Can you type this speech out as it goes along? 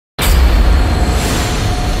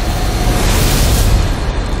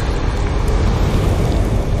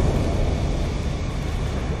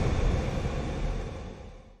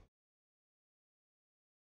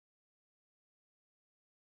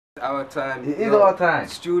our time. It is our time.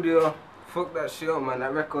 Studio, fuck that shit up, man.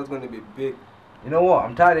 That record's gonna be big. You know what?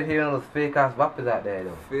 I'm tired of hearing all those fake ass rappers out there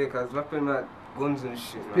though. Fake ass rapping like guns and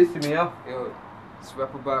shit, man. Pissing me off. Yo, just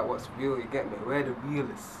rap about what's real, you get me? Where the real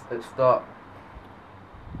is. Let's start.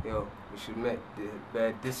 Yo, we should make the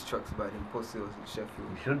bad diss tracks about them pussies in Sheffield.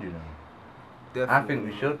 We should, you know. Definitely. I think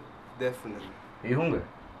we should. Definitely. Are you hungry?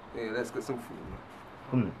 Yeah, let's get some food, man.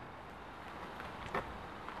 Hungry.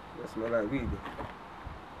 That smell like weed.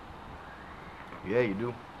 Yeah, you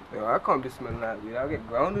do. Yo, I can't be smelling like weed. I get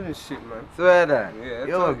grounded and shit, man. Swear that. Yeah,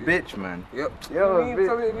 you're a bitch, man. Yep. You're a bitch.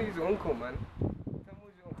 Tell me who's your uncle, man. Tell me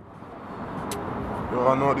who's your uncle. Yo,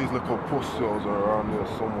 I know these little pussies are around here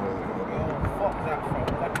somewhere. Yo, fuck that, fam.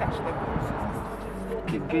 I catch them.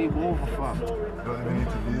 Game over, fam. Don't even need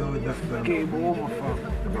to deal with this then. Game over, fam.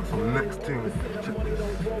 I've got some next things. Check this.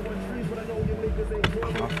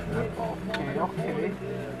 Okay.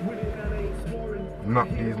 Knock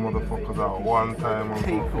these motherfuckers out one time on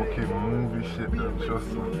some fucking movie shit then. Trust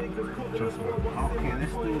me. Trust me. Okay,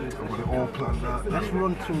 let's do this. I've got it all planned out. Let's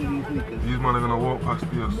run through these niggas. These men are gonna walk past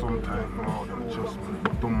here sometime now then. Trust me.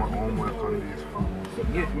 I've done my homework on these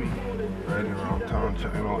fools. Get me. Riding around town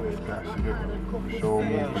checking out this guy. She get me. Show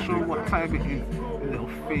me. Yeah, show what time it is. The little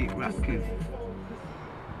fake rap kids.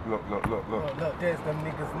 Look. Look, there's them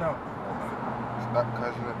niggas now. It's that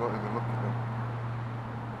casual, don't even look at them.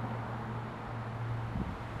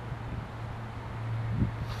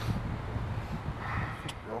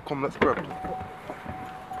 Yo, come, let's grab them.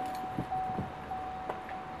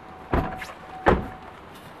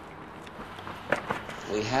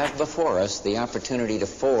 We have before us the opportunity to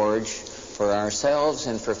forge for ourselves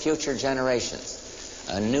and for future generations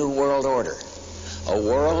a new world order, a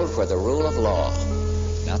world where the rule of law,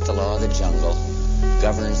 not the law of the jungle,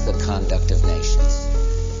 governs the conduct of nations.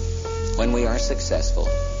 When we are successful,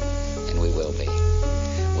 and we will be,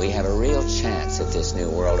 we have a real chance at this new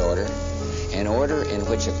world order, an order in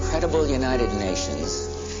which a credible United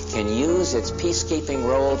Nations can use its peacekeeping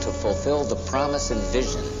role to fulfill the promise and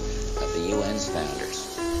vision of the UN's founders.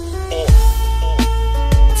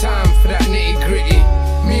 Time for that nitty gritty.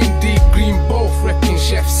 Me and Deep Green both repping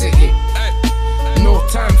Chef City. No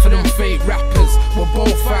time for them fake rappers. We're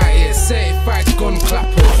both out here, certified gun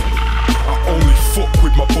clappers. I only fuck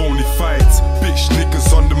with my bony fights. Bitch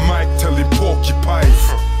niggas on the mic telling porcupines.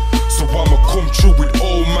 So I'ma come true with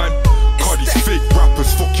old man. Cause these fake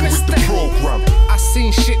rappers fucking with the program. I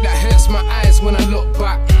seen shit that hurts my eyes when I look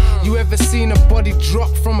back. You ever seen a body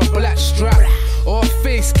drop from a black strap? Or a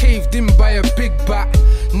face caved in by a big bat?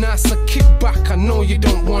 Nah, it's a kickback, I know you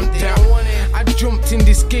don't want that. I jumped in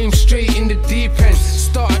this game straight in the deep end.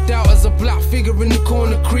 Started out as a black figure in the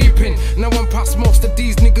corner creeping. Now I'm past most of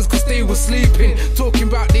these niggas cause they were sleeping. Talking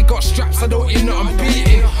about they got straps, I don't even know I'm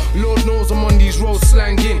beating. Lord knows I'm on these roads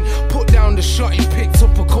slanging. Put down the shot, he picked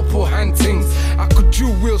up a couple hand things. I could do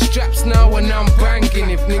wheel straps now and I'm banging.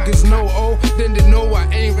 If niggas know oh, then they know I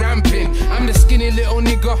ain't ramping. I'm the skinny little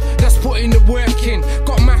nigga that's putting the work in.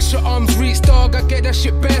 Got mash your arms reach, dog, I get that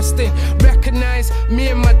shit bursting. Recognize me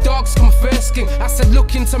and my dogs come first king. I said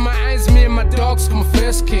look into my eyes, me and my dogs come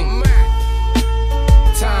first king.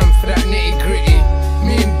 Time for that nitty gritty.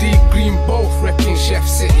 Me and Deep Green both repping Chef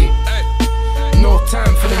City. No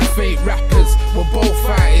time for them fake rappers. We're both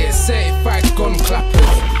out here, certified gun clappers.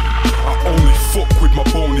 I only fuck with my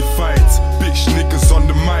bony fights. Bitch niggas on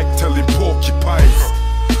the mic telling porcupines.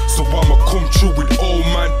 So I'ma come true with old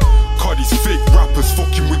man. Cause these fake rappers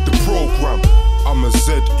fucking with the program. I'm a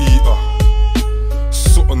Z eater.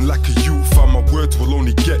 Something like a youth and my words will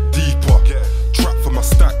only get deeper. Trap for my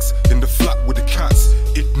stacks in the flat with the cats.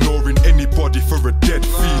 Ignoring anybody for a dead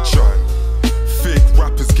feature. Fake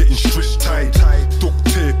rappers getting stripped tight. Duct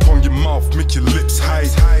tape on your mouth, make your lips hide.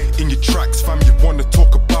 In your tracks, fam, you wanna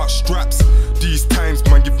talk about straps. These times,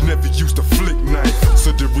 man, you've never used a flick knife.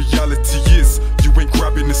 So the reality is, you ain't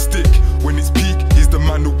grabbing a stick. When it's peak, he's the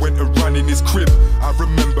man who went and ran in his crib. I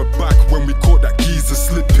remember back when we caught that geezer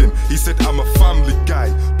slipping. He said, I'm a family guy,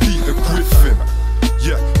 Peter Griffin.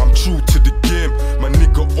 Yeah, I'm true to the game. My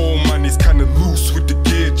nigga, old man, is kinda loose with the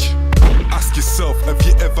gauge. Ask yourself, have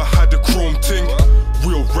you ever had a chrome ting?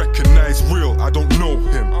 Real recognize real, I don't know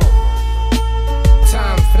him.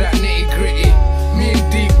 Time for that nitty gritty.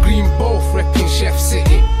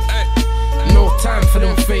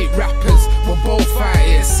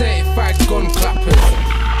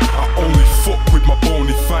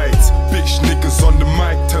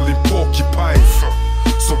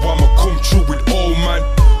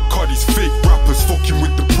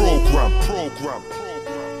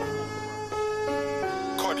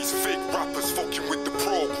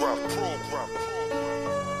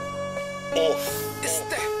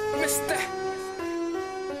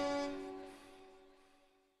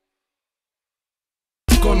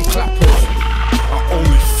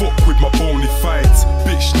 fuck with my bony fights.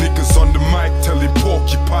 Bitch niggas on the mic telling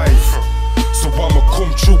porcupines. So I'ma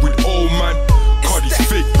come true with old man. Cause these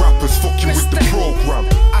fake rappers fucking with the program.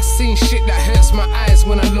 I seen shit that hurts my eyes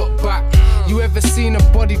when I look back. You ever seen a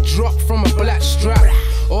body drop from a black strap?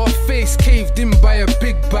 Or a face caved in by a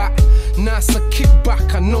big bat? Nah, it's a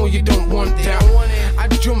kickback, I know you don't want that. I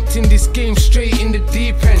jumped in this game straight in the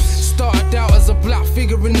deep end. Started out as a black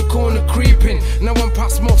figure in the corner creeping. Now I'm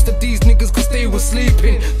past most of these niggas cause they were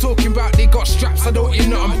sleeping. Talking about they got straps, I don't hear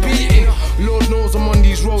nothing beating. Lord knows I'm on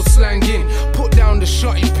these roads slanging. Put down the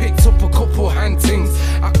shot, he picked up a couple hand things.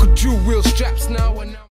 I could do real straps now and now.